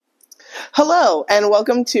Hello, and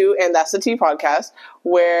welcome to And That's the Tea podcast,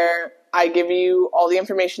 where I give you all the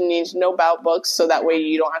information you need to know about books so that way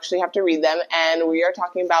you don't actually have to read them. And we are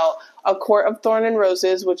talking about A Court of Thorns and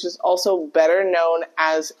Roses, which is also better known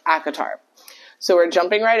as ACOTAR. So we're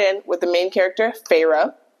jumping right in with the main character,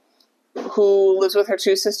 Feyre, who lives with her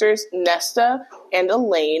two sisters, Nesta and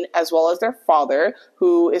Elaine, as well as their father,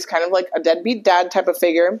 who is kind of like a deadbeat dad type of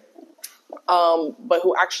figure, but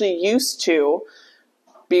who actually used to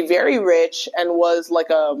be very rich and was like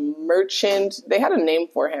a merchant. They had a name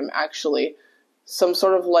for him, actually. Some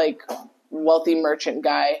sort of like wealthy merchant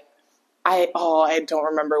guy. I don't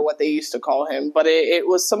remember what they used to call him, but it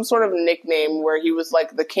was some sort of nickname where he was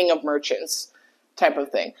like the king of merchants type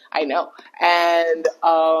of thing. I know. And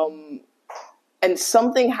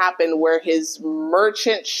something happened where his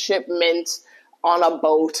merchant shipment on a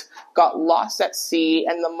boat got lost at sea,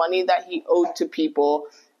 and the money that he owed to people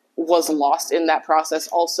was lost in that process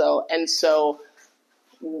also. And so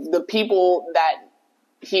the people that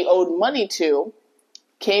he owed money to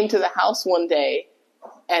came to the house one day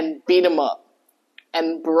and beat him up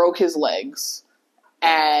and broke his legs.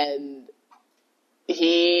 And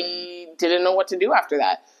he didn't know what to do after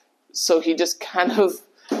that. So he just kind of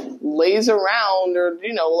lays around or,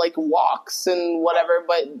 like walks and whatever,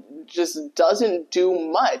 but just doesn't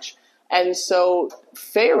do much. And so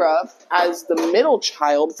Feyre, as the middle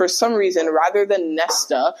child, for some reason, rather than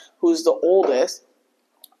Nesta, who's the oldest,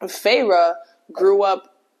 Feyre grew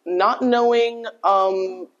up not knowing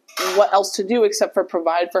what else to do except for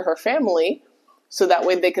provide for her family, so that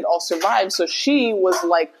way they could all survive. So she was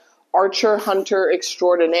like archer hunter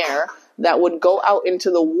extraordinaire that would go out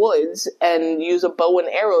into the woods and use a bow and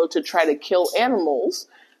arrow to try to kill animals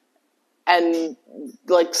and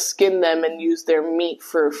like skin them and use their meat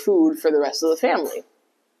for food for the rest of the family.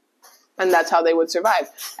 And that's how they would survive.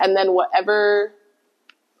 And then whatever,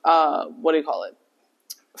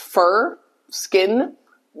 fur, skin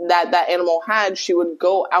that animal had, she would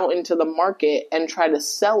go out into the market and try to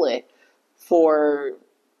sell it for,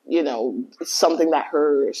 something that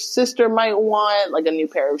her sister might want, like a new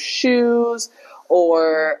pair of shoes,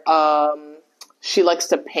 or she likes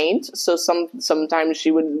to paint. So sometimes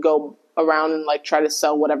she would go around and like try to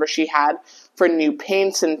sell whatever she had for new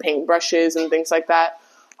paints and paint brushes and things like that.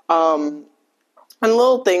 And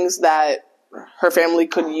little things that her family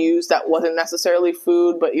could use that wasn't necessarily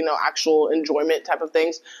food, but, actual enjoyment type of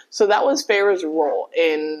things. So that was Feyre's role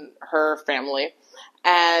in her family.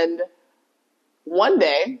 And one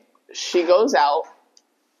day she goes out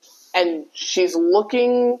and she's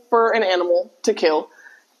looking for an animal to kill,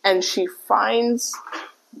 and she finds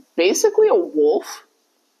basically a wolf.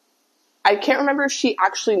 I can't remember if she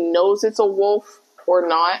actually knows it's a wolf or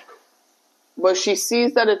not, but she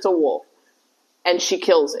sees that it's a wolf, and she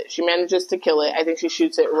kills it. She manages to kill it. I think she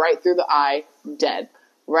shoots it right through the eye, dead,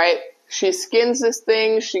 right? She skins this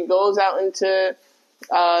thing. She goes out into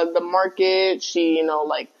the market. She,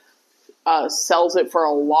 sells it for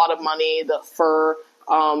a lot of money. The fur,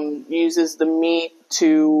 uses the meat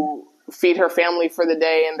to feed her family for the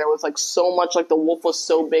day, and there was like so much, like the wolf was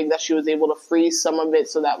so big that she was able to freeze some of it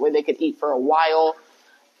so that way they could eat for a while.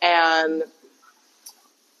 And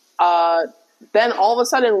then all of a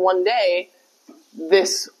sudden one day,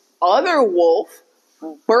 this other wolf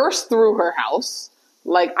burst through her house.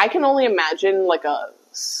 Like, I can only imagine like a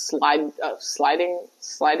sliding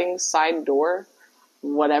side door,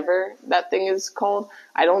 whatever that thing is called.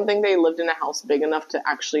 I don't think they lived in a house big enough to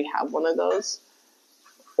actually have one of those,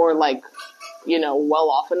 or like, well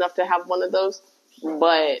off enough to have one of those,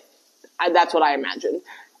 but that's what I imagined.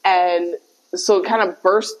 And so it kind of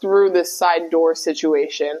burst through this side door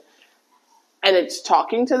situation, and it's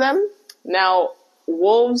talking to them. Now,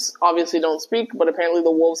 wolves obviously don't speak, but apparently the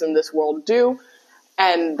wolves in this world do.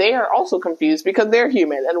 And they are also confused because they're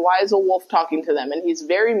human. And why is a wolf talking to them? And he's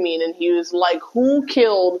very mean. And he was like, who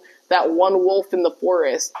killed that one wolf in the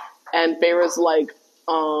forest? And Feyre's like,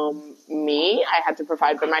 me. I had to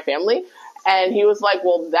provide for my family. And he was like,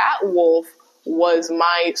 well, that wolf was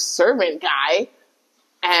my servant guy.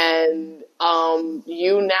 And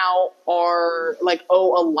you now are like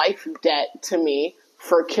owe a life debt to me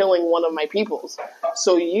for killing one of my peoples.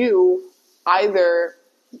 So you either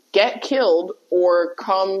get killed or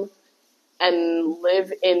come and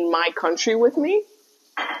live in my country with me.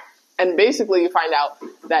 And basically you find out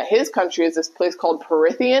that his country is this place called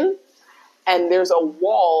Prythian, and there's a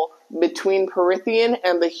wall between Prythian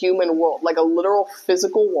and the human world, like a literal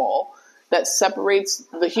physical wall that separates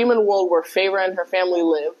the human world where Feyre and her family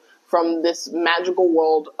live from this magical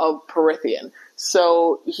world of Prythian.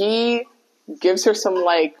 So he gives her some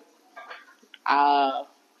like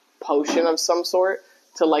potion of some sort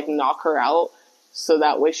to like knock her out, so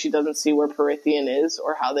that way she doesn't see where Perithian is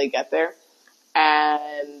or how they get there,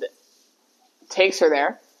 and takes her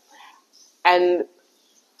there. And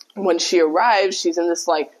when she arrives, she's in this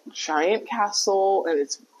like giant castle, and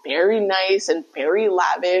it's very nice and very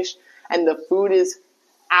lavish, and the food is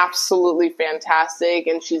absolutely fantastic,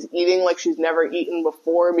 and she's eating like she's never eaten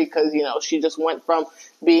before, because, you know, she just went from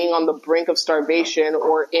being on the brink of starvation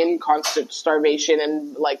or in constant starvation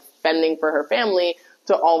and like fending for her family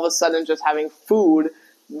to all of a sudden just having food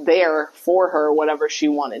there for her, whatever she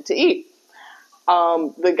wanted to eat.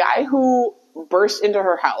 The guy who burst into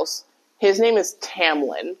her house, his name is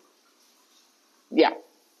Tamlin. Yeah,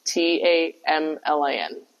 Tamlin,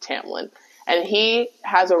 Tamlin. And he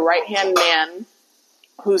has a right-hand man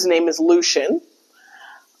whose name is Lucian.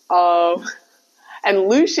 And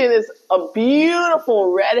Lucian is a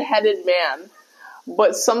beautiful red-headed man.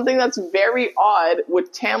 But something that's very odd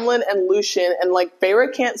with Tamlin and Lucian, and like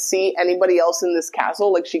Feyre can't see anybody else in this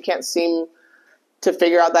castle, like she can't seem to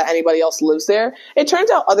figure out that anybody else lives there. It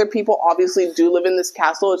turns out other people obviously do live in this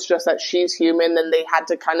castle, it's just that she's human, and they had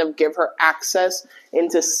to kind of give her access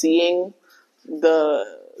into seeing the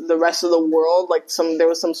rest of the world. Like there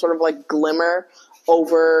was some sort of like glimmer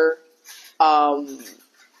over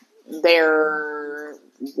their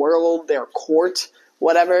world, their court,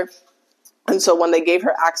 whatever. And so when they gave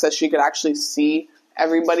her access, she could actually see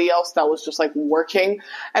everybody else that was just like working.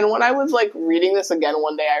 And when I was like reading this again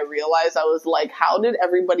one day, I realized, I was like, how did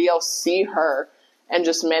everybody else see her and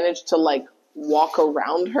just manage to like walk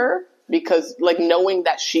around her? Because like knowing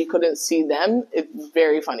that she couldn't see them, it's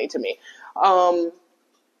very funny to me.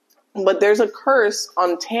 But there's a curse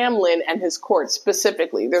on Tamlin and his court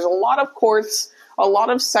specifically. There's a lot of courts, a lot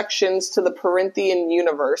of sections to the Perinthian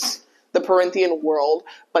universe, the Perinthian world,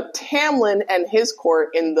 but Tamlin and his court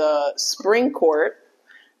in the Spring Court,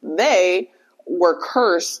 they were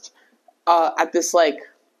cursed at this like,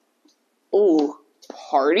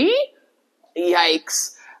 party?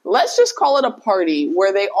 Yikes. Let's just call it a party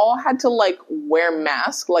where they all had to like wear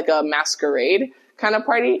masks, like a masquerade kind of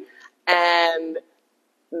party. And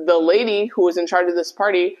the lady who was in charge of this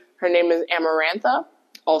party, her name is Amarantha.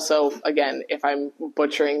 Also, again, if I'm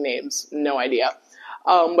butchering names, no idea.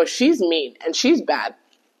 But she's mean and she's bad.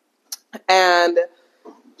 And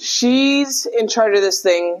she's in charge of this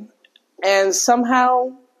thing. And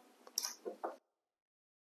somehow,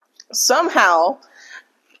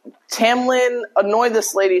 Tamlin annoyed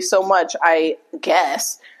this lady so much, I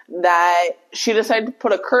guess, that she decided to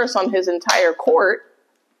put a curse on his entire court.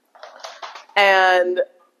 And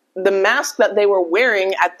the mask that they were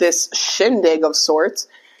wearing at this shindig of sorts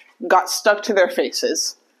got stuck to their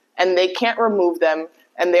faces. And they can't remove them,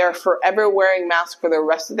 and they are forever wearing masks for the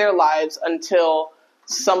rest of their lives until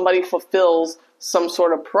somebody fulfills some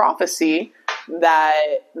sort of prophecy.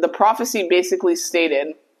 That the prophecy basically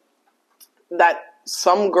stated that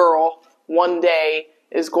some girl one day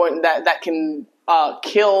is going that can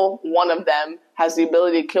kill one of them, has the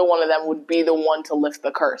ability to kill one of them, would be the one to lift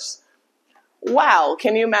the curse. Wow,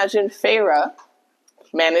 can you imagine? Feyre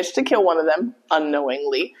managed to kill one of them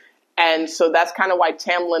unknowingly. And so that's kind of why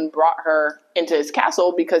Tamlin brought her into his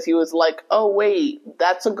castle, because he was like, oh, wait,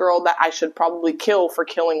 that's a girl that I should probably kill for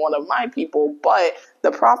killing one of my people. But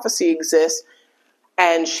the prophecy exists,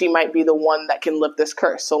 and she might be the one that can lift this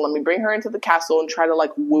curse. So let me bring her into the castle and try to,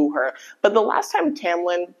 like, woo her. But the last time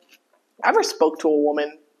Tamlin ever spoke to a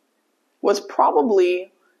woman was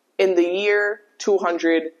probably in the year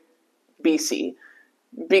 200 BC.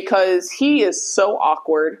 Because he is so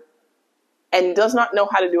awkward and does not know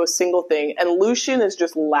how to do a single thing. And Lucian is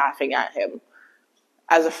just laughing at him.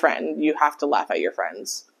 As a friend, you have to laugh at your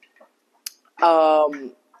friends.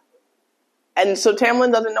 And so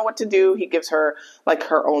Tamlin doesn't know what to do. He gives her, like,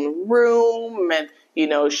 her own room. And, you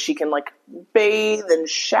know, she can, like, bathe and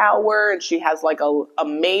shower. And she has, like, a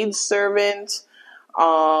maid servant.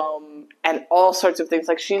 And all sorts of things.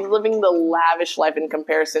 Like, she's living the lavish life in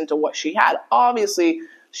comparison to what she had. Obviously,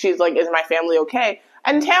 she's like, is my family okay?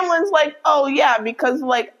 And Tamlin's like, oh yeah, because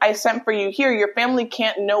like I sent for you here, your family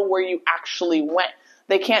can't know where you actually went.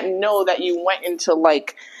 They can't know that you went into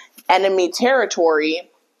like enemy territory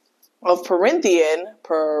of Perithian,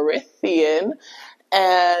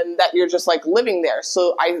 and that you're just like living there.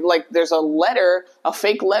 So there's a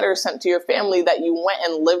fake letter sent to your family that you went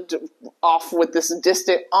and lived off with this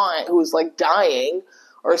distant aunt who's like dying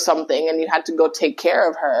or something, and you had to go take care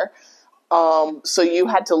of her. So you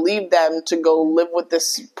had to leave them to go live with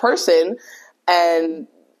this person, and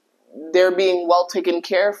they're being well taken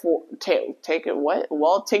care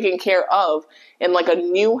of in like a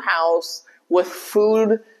new house with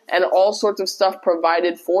food and all sorts of stuff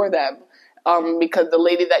provided for them. because the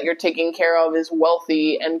lady that you're taking care of is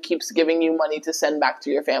wealthy and keeps giving you money to send back to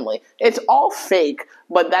your family. It's all fake,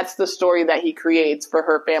 but that's the story that he creates for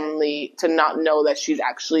her family to not know that she's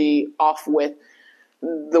actually off with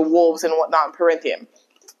the wolves and whatnot in Perinthian.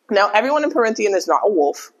 Now, everyone in Perinthian is not a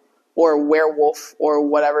wolf or a werewolf or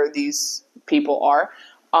whatever these people are,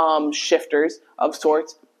 shifters of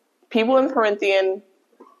sorts. People in Perinthian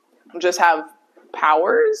just have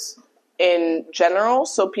powers in general.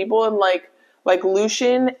 So people in like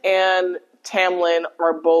Lucian and Tamlin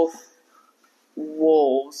are both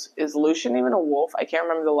wolves. Is Lucian even a wolf? I can't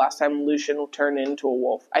remember the last time Lucian turned into a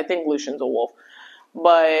wolf. I think Lucian's a wolf.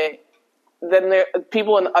 But then there are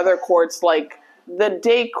people in other courts like the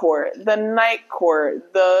day court, the night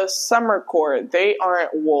court, the summer court. They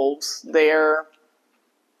aren't wolves. They're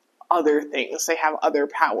other things. They have other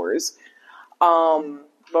powers.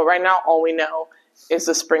 But right now, all we know is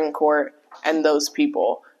the spring court and those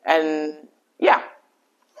people. And yeah.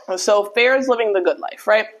 So Fair is living the good life,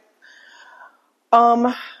 right?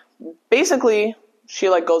 Basically, she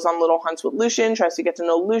like goes on little hunts with Lucian, tries to get to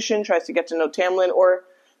know Lucian, tries to get to know Tamlin, or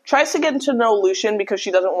tries to get to know Lucian because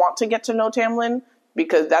she doesn't want to get to know Tamlin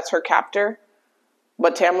because that's her captor.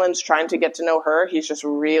 But Tamlin's trying to get to know her. He's just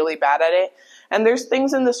really bad at it. And there's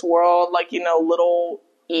things in this world like, little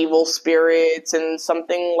evil spirits, and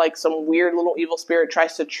something like some weird little evil spirit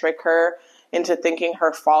tries to trick her into thinking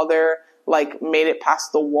her father like made it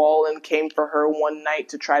past the wall and came for her one night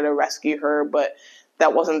to try to rescue her, but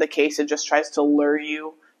that wasn't the case. It just tries to lure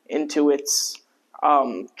you into its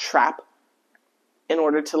trap in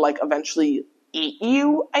order to like eventually eat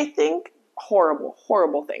you, I think. Horrible,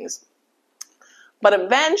 horrible things. But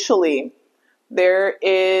eventually there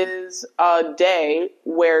is a day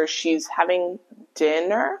where she's having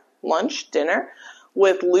dinner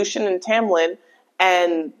with Lucian and Tamlin,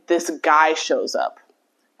 and this guy shows up.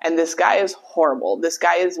 And this guy is horrible. This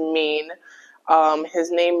guy is mean.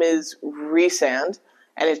 His name is Rhysand,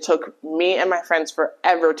 and it took me and my friends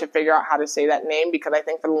forever to figure out how to say that name because I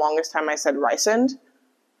think for the longest time I said Rhysand.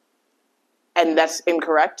 And that's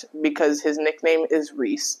incorrect because his nickname is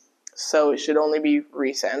Rhys. So it should only be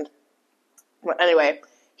Rhysand. But anyway,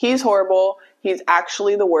 he's horrible. He's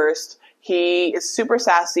actually the worst. He is super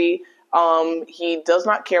sassy. He does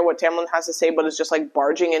not care what Tamlin has to say, but is just like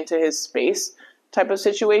barging into his space type of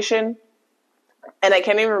situation. And I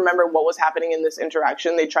can't even remember what was happening in this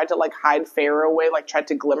interaction. They tried to like hide Feyre away, like tried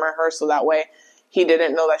to glimmer her so that way he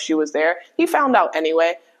didn't know that she was there. He found out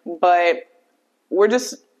anyway, but we're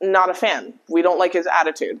just not a fan. We don't like his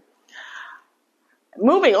attitude.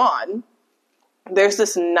 Moving on, there's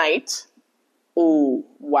this knight. Ooh,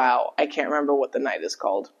 wow. I can't remember what the knight is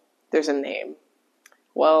called. There's a name.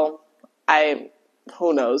 Well,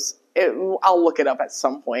 who knows? I'll look it up at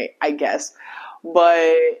some point, I guess.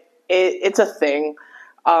 But it's a thing.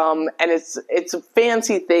 And it's a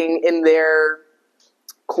fancy thing in their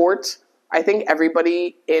court. I think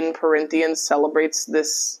everybody in Perinthian celebrates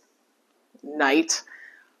this night.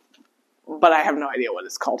 But I have no idea what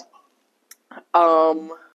it's called.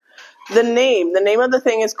 The name of the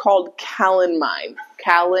thing is called Calanmai.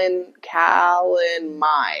 Calanmai.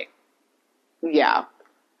 Yeah.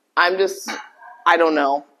 I don't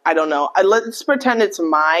know. Let's pretend it's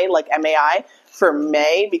Mai, like M-A-I, for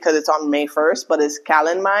May, because it's on May 1st, but it's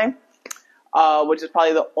Calanmai, which is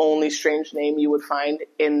probably the only strange name you would find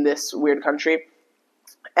in this weird country.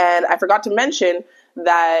 And I forgot to mention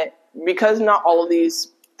that because not all of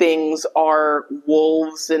these things are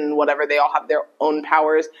wolves and whatever, they all have their own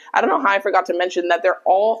powers. I don't know how I forgot to mention that they're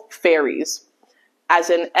all fairies, as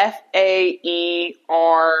in Faeries,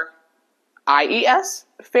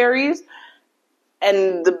 fairies.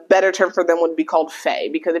 And the better term for them would be called fae,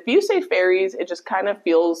 because if you say fairies, it just kind of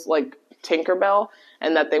feels like Tinkerbell,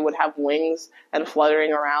 and that they would have wings and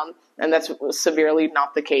fluttering around, and that's severely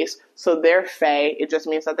not the case. So they're fae. It just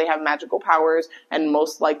means that they have magical powers and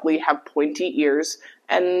most likely have pointy ears,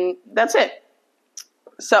 and that's it.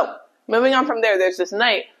 So, moving on from there, there's this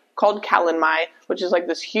knight called Calanmai, which is like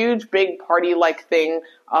this huge, big party-like thing.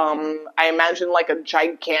 I imagine like a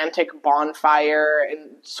gigantic bonfire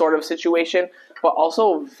and sort of situation, but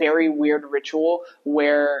also a very weird ritual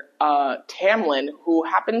where Tamlin, who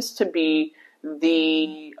happens to be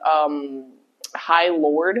the High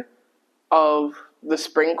Lord of the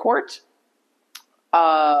Spring Court,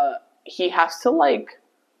 he has to like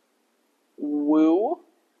woo,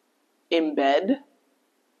 embed,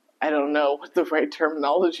 I don't know what the right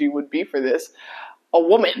terminology would be for this, a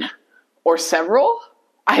woman or several.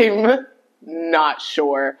 I'm not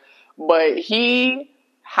sure, but he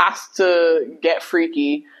has to get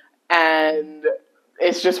freaky, and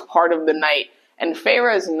it's just part of the night. And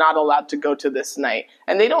Feyre is not allowed to go to this night.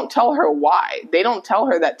 And they don't tell her why. They don't tell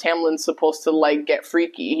her that Tamlin's supposed to, like, get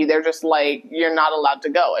freaky. They're just like, you're not allowed to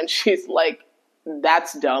go. And she's like,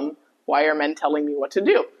 that's dumb. Why are men telling me what to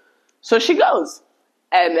do? So she goes.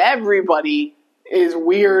 And everybody is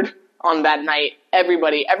weird on that night.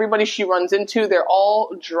 Everybody she runs into, they're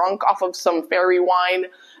all drunk off of some fairy wine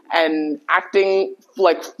and acting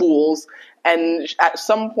like fools. And at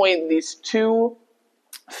some point, these two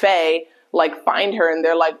fae, like, find her and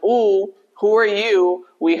they're like, ooh, who are you?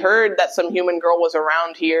 We heard that some human girl was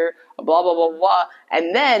around here, blah, blah, blah, blah.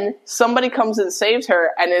 And then somebody comes and saves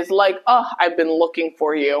her and is like, oh, I've been looking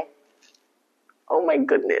for you. Oh my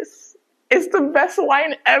goodness. It's the best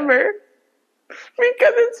line ever.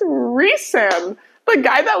 Because it's Rhysand, the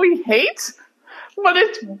guy that we hate. But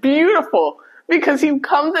it's beautiful. Because he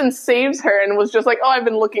comes and saves her and was just like, oh, I've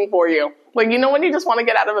been looking for you. Like, you know when you just want to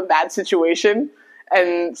get out of a bad situation?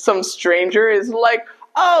 And some stranger is like,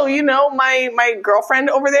 oh, you know, my girlfriend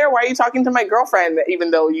over there, why are you talking to my girlfriend?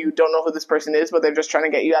 Even though you don't know who this person is, but they're just trying to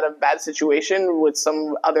get you out of a bad situation with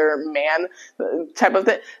some other man type of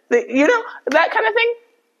thing. You know, that kind of thing.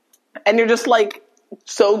 And you're just like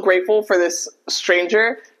so grateful for this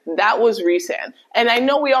stranger. That was Rhysand. And I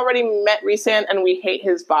know we already met Rhysand and we hate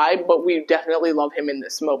his vibe, but we definitely love him in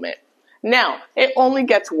this moment. Now, it only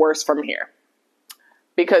gets worse from here.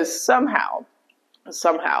 Because somehow,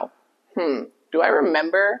 do I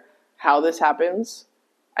remember how this happens?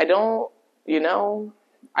 I don't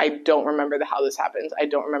remember how this happens. I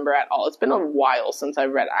don't remember at all. It's been a while since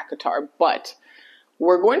I've read ACOTAR, but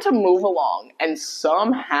we're going to move along, and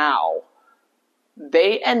somehow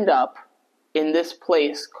they end up in this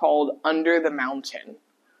place called Under the Mountain.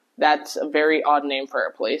 That's a very odd name for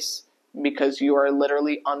a place, because you are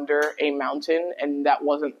literally under a mountain, and that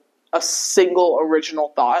wasn't a single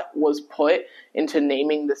original thought was put into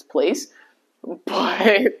naming this place,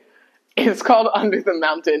 but it's called Under the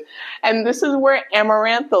Mountain. And this is where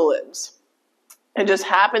Amarantha lives. It just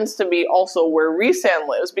happens to be also where Rhysand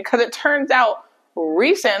lives, because it turns out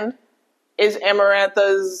Rhysand is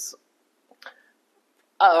Amarantha's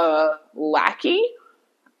lackey.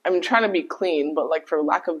 I'm trying to be clean, but like for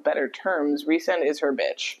lack of better terms, Rhysand is her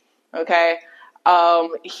bitch. Okay?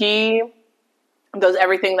 He does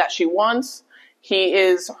everything that she wants. He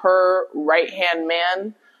is her right-hand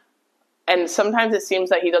man. And sometimes it seems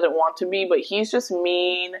that he doesn't want to be, but he's just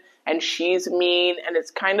mean, and she's mean, and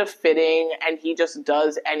it's kind of fitting, and he just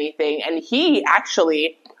does anything. And he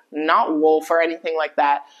actually, not wolf or anything like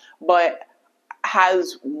that, but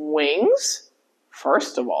has wings.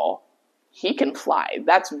 First of all, he can fly.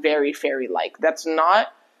 That's very fairy-like. That's not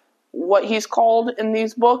what he's called in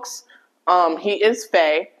these books. He is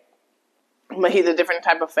fae, but he's a different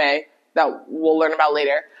type of fae that we'll learn about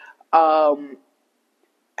later.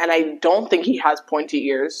 And I don't think he has pointy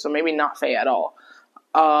ears, so maybe not fae at all.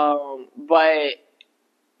 But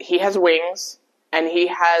he has wings, and he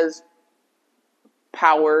has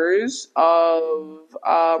powers of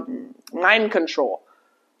mind control.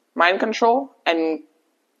 Mind control and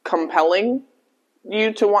compelling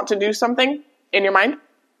you to want to do something in your mind.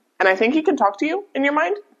 And I think he can talk to you in your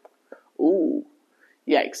mind. Ooh.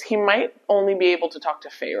 Yikes. He might only be able to talk to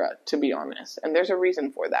Feyre, to be honest. And there's a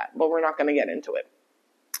reason for that, but we're not going to get into it.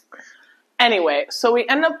 Anyway, so we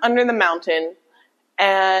end up under the mountain,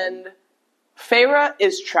 and Feyre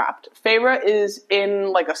is trapped. Feyre is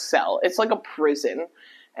in like a cell. It's like a prison.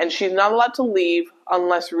 And she's not allowed to leave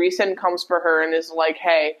unless Rhysand comes for her and is like,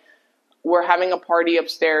 hey, we're having a party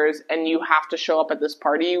upstairs, and you have to show up at this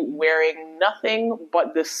party wearing nothing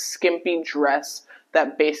but this skimpy dress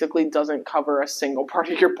that basically doesn't cover a single part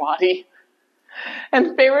of your body.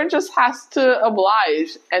 And Feyre just has to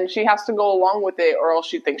oblige, and she has to go along with it, or else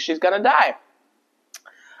she thinks she's gonna die.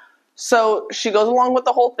 So she goes along with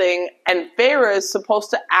the whole thing, and Feyre is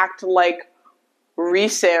supposed to act like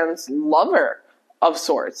Rhysand's lover of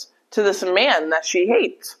sorts to this man that she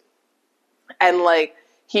hates. And like,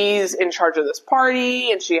 he's in charge of this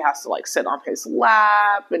party, and she has to like sit on his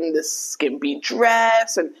lap in this skimpy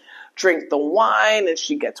dress and drink the wine, and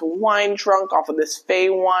she gets wine drunk off of this fae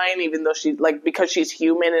wine, even though she's like, because she's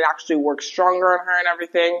human, it actually works stronger on her and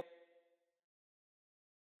everything.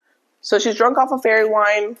 So she's drunk off of fairy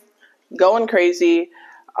wine, going crazy,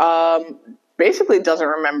 basically doesn't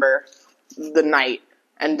remember the night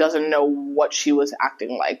and doesn't know what she was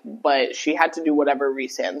acting like, but she had to do whatever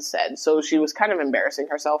Rhysand said, so she was kind of embarrassing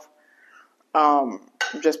herself,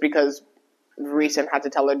 just because Rhysand had to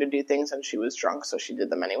tell her to do things, and she was drunk, so she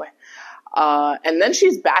did them anyway. And then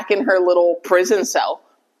she's back in her little prison cell,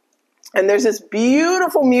 and there's this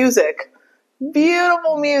beautiful music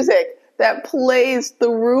that plays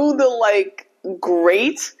through the, like,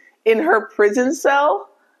 grate in her prison cell.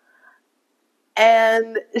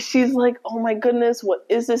 And she's like, oh my goodness, what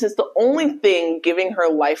is this? It's the only thing giving her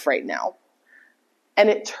life right now. And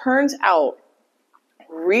it turns out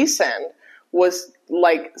Rhysand was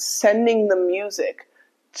like sending the music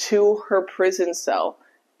to her prison cell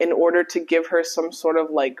in order to give her some sort of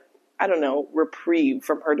like, I don't know, reprieve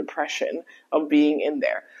from her depression of being in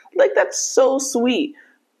there. Like, that's so sweet.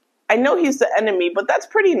 I know he's the enemy, but that's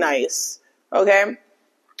pretty nice. Okay?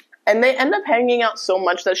 And they end up hanging out so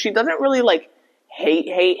much that she doesn't really like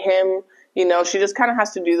hate him. You know, she just kind of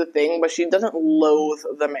has to do the thing, but she doesn't loathe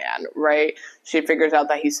the man, right? She figures out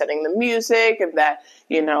that he's setting the music and that,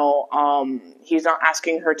 you know, he's not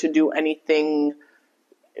asking her to do anything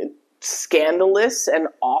scandalous and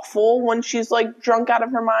awful when she's like drunk out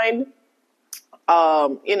of her mind.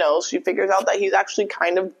 You know, she figures out that he's actually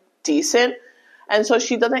kind of decent, and so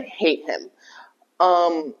she doesn't hate him.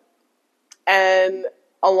 And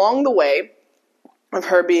along the way of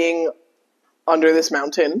her being under this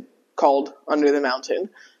mountain, called Under the Mountain,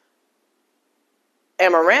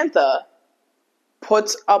 Amarantha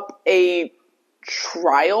puts up a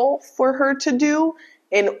trial for her to do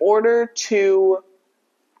in order to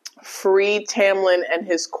free Tamlin and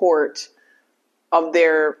his court of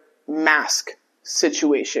their mask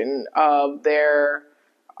situation, of their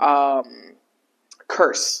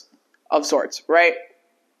curse of sorts, right?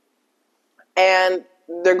 And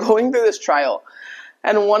they're going through this trial.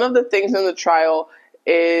 And one of the things in the trial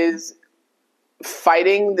is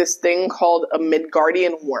fighting this thing called a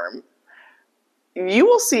Midgardian worm. You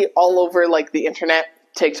will see all over like the internet,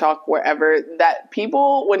 TikTok, wherever, that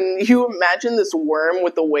people, when you imagine this worm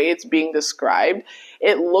with the way it's being described,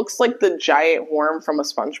 it looks like the giant worm from a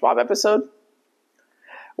SpongeBob episode,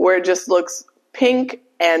 where it just looks pink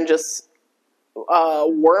and just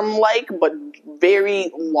worm-like, but very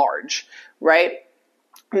large, right?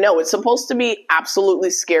 No, it's supposed to be absolutely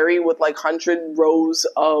scary with like 100 rows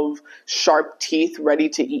of sharp teeth ready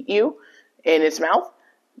to eat you in its mouth.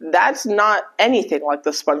 That's not anything like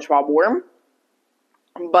the SpongeBob worm.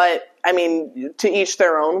 But, I mean, to each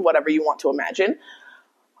their own, whatever you want to imagine.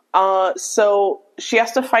 So she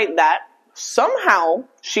has to fight that. Somehow,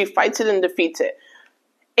 she fights it and defeats it.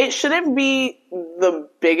 It shouldn't be the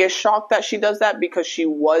biggest shock that she does that, because she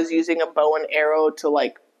was using a bow and arrow to,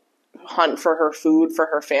 like, hunt for her food for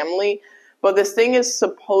her family. But this thing is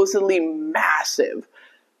supposedly massive.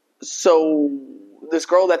 So this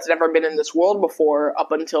girl that's never been in this world before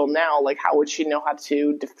up until now, like, how would she know how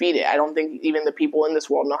to defeat it? I don't think even the people in this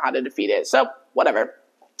world know how to defeat it. So, whatever.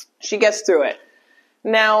 She gets through it.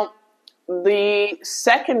 Now, the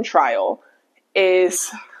second trial is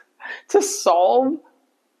to solve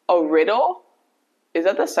a riddle. Is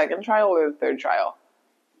that the second trial or the third trial?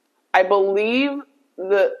 I believe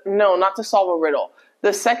no, not to solve a riddle.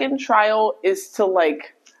 The second trial is to,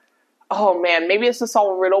 like, oh man, maybe it's to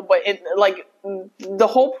solve a riddle, but the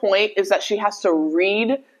whole point is that she has to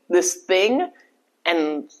read this thing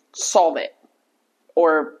and solve it.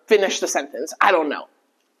 Or finish the sentence. I don't know.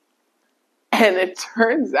 And it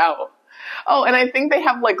turns out, oh, and I think they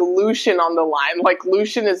have, like, Lucian on the line. Like,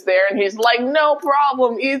 Lucian is there, and he's like, no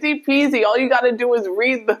problem, easy peasy. All you gotta do is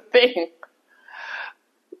read the thing.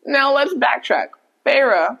 Now, let's backtrack.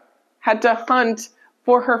 Feyre had to hunt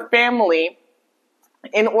for her family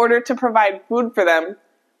in order to provide food for them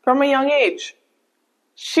from a young age.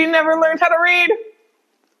 She never learned how to read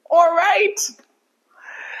or write.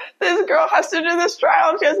 This girl has to do this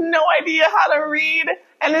trial. She has no idea how to read.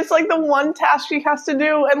 And it's like the one task she has to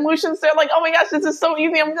do. And Lucian's there like, oh my gosh, this is so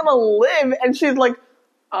easy. I'm going to live. And she's like,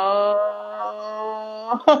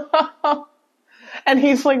 And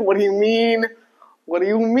he's like, what do you mean? What do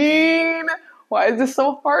you mean? Why is this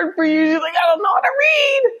so hard for you? She's like, I don't know how to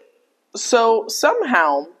read. So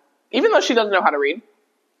somehow, even though she doesn't know how to read,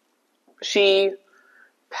 she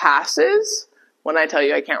passes. When I tell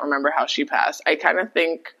you I can't remember how she passed, I kind of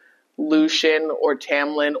think Lucian or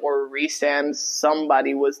Tamlin or Rhysand,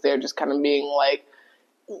 somebody was there just kind of being like,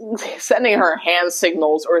 sending her hand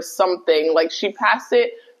signals or something. Like, she passed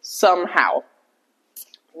it somehow.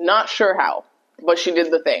 Not sure how, but she did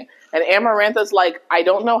the thing. And Amarantha's like, I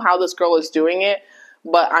don't know how this girl is doing it,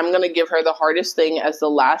 but I'm going to give her the hardest thing as the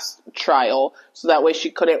last trial, so that way she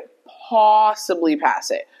couldn't possibly pass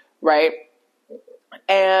it, right?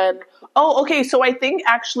 And, oh, okay, so I think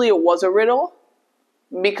actually it was a riddle,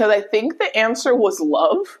 because I think the answer was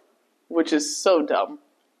love, which is so dumb.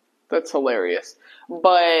 That's hilarious.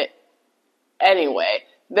 But anyway,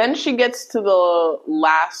 then she gets to the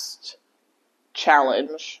last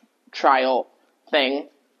challenge, trial thing,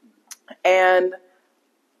 and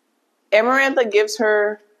Amarantha gives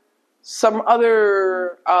her some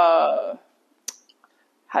other, how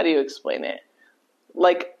do you explain it?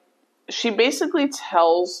 Like, she basically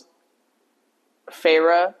tells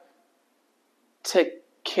Feyre to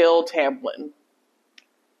kill Tamlin.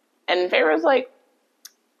 And Feyre's like,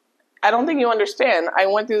 I don't think you understand. I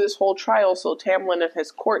went through this whole trial so Tamlin and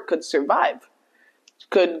his court could survive,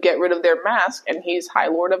 could get rid of their mask, and he's High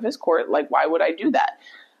Lord of his court. Like, why would I do that?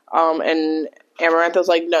 And Amarantha's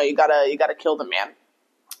like, no, you gotta kill the man.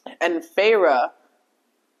 And Feyre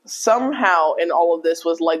somehow in all of this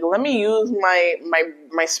was like, let me use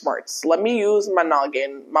my smarts. Let me use my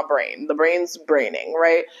noggin, my brain. The brain's braining,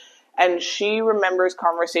 right? And she remembers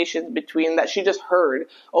conversations that she just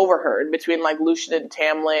overheard between like Lucien and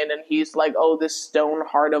Tamlin, and he's like, oh, this stone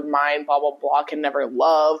heart of mine, blah, blah, blah, can never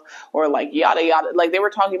love, or like yada, yada. Like they were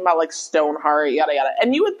talking about like stone heart, yada, yada.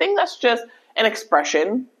 And you would think that's just an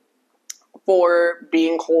expression for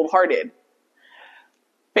being cold-hearted.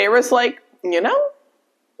 Feyre's like, maybe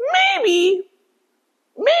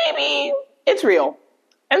it's real.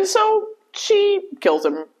 And so she kills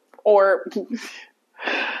him, or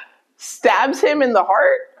stabs him in the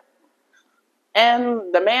heart,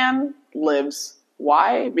 and the man lives.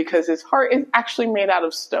 Why? Because his heart is actually made out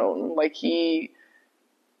of stone. Like, he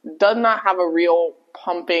does not have a real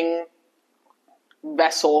pumping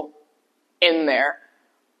vessel in there.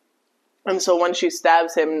 And so when she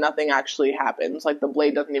stabs him, nothing actually happens. Like, the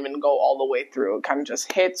blade doesn't even go all the way through. It kind of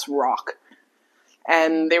just hits rock.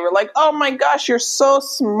 And they were like, oh my gosh, you're so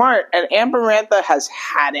smart. And Amarantha has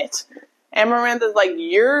had it. Amarantha's like,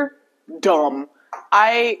 you're dumb.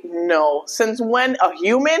 I know. Since when a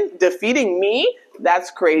human defeating me?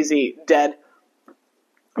 That's crazy. Dead.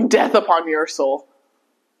 Death upon your soul.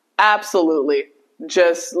 Absolutely.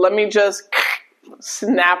 Let me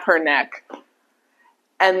snap her neck.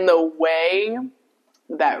 And the way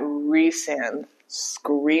that Rhysand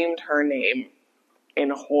screamed her name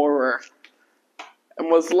in horror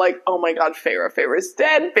and was like, oh my god, Feyre's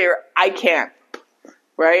dead. Feyre, I can't.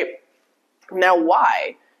 Right? Now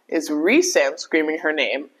why is Rhysand screaming her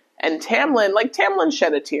name and Tamlin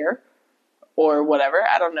shed a tear or whatever,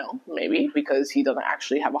 I don't know, maybe because he doesn't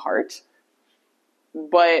actually have a heart.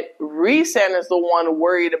 But Rhysand is the one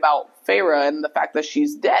worried about Feyre and the fact that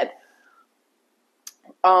she's dead.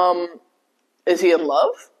 Is he in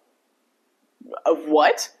love? Of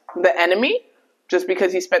what? The enemy? Just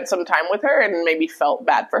because he spent some time with her and maybe felt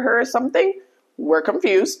bad for her or something? We're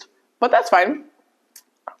confused, but that's fine.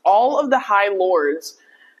 All of the High Lords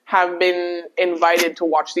have been invited to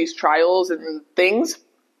watch these trials and things,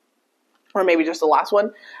 or maybe just the last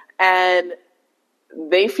one, and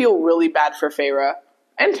they feel really bad for Feyre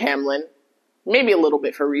and Tamlin, maybe a little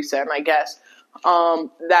bit for Rhysand, I guess,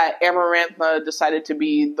 that Amarantha decided to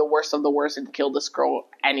be the worst of the worst and kill this girl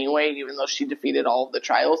anyway, even though she defeated all of the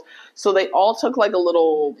trials. So they all took like a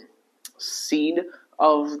little seed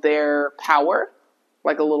of their power,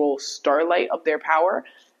 like a little starlight of their power,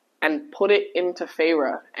 and put it into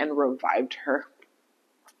Feyre and revived her.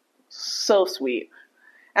 So sweet.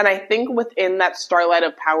 And I think within that starlight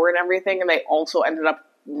of power and everything, and they also ended up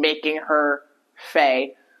making her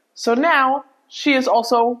Fae. So now she is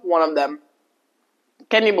also one of them.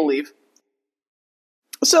 Can you believe?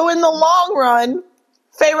 So in the long run,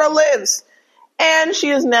 Feyre lives. And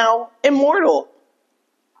she is now immortal.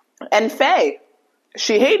 And Fae.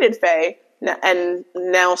 She hated Fae and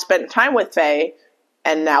now spent time with Fae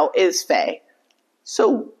and now is Fae.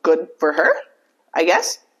 So good for her, I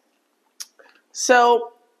guess.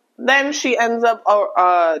 So then she ends up,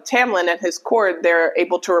 Tamlin and his court, they're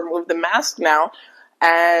able to remove the mask now,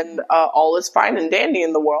 and all is fine and dandy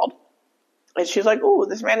in the world. And she's like, ooh,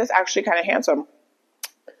 this man is actually kind of handsome.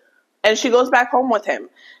 And she goes back home with him.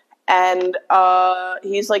 And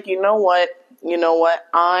he's like, you know what?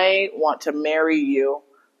 I want to marry you.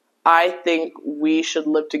 I think we should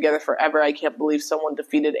live together forever. I can't believe someone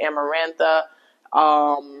defeated Amarantha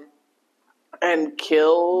and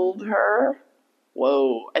killed her.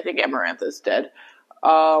 Whoa, I think Amarantha's dead.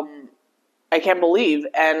 I can't believe,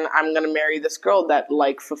 and I'm going to marry this girl that,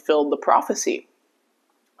 fulfilled the prophecy.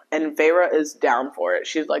 And Feyre is down for it.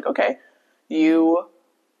 She's like, okay, you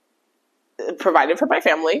provided for my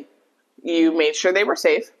family. You made sure they were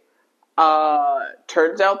safe.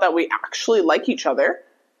 Turns out that we actually like each other.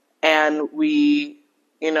 And we,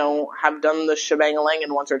 have done the shebang-a-lang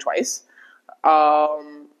once or twice.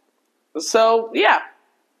 So, yeah.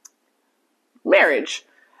 Marriage.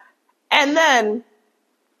 And then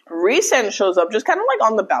Rhysand shows up just kind of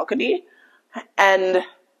on the balcony. And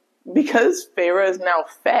because Feyre is now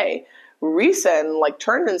Fae, Rhysand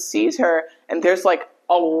turned and sees her, and there's a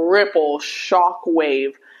ripple shock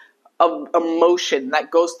wave of emotion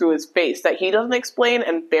that goes through his face that he doesn't explain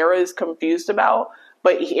and Farrah is confused about,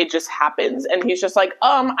 but it just happens. And he's just like,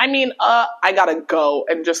 I gotta go.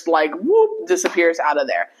 And just like, whoop, disappears out of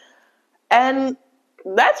there. And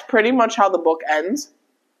that's pretty much how the book ends.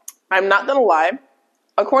 I'm not gonna lie.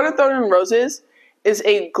 A Court of Thorns and Roses is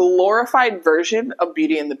a glorified version of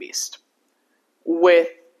Beauty and the Beast with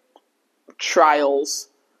trials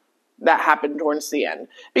that happen towards the end.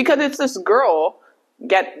 Because it's this girl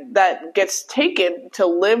that gets taken to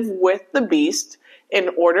live with the Beast in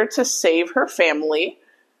order to save her family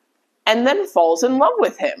and then falls in love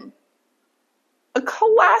with him. A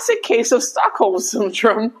classic case of Stockholm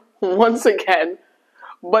Syndrome, once again.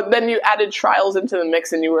 But then you added trials into the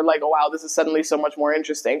mix and you were like, oh wow, this is suddenly so much more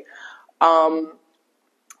interesting.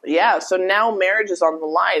 Yeah, so now marriage is on the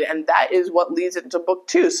line, and that is what leads into book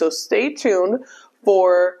 2. So stay tuned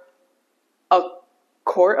for A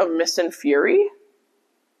Court of Mist and Fury.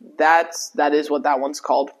 That is what that one's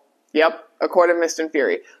called. Yep, A Court of Mist and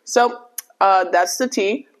Fury. So that's the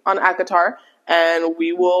tea on ACOTAR, and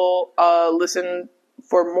we will listen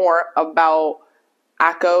for more about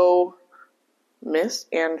ACO Mist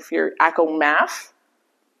and Fury, ACO Math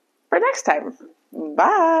for next time.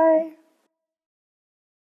 Bye.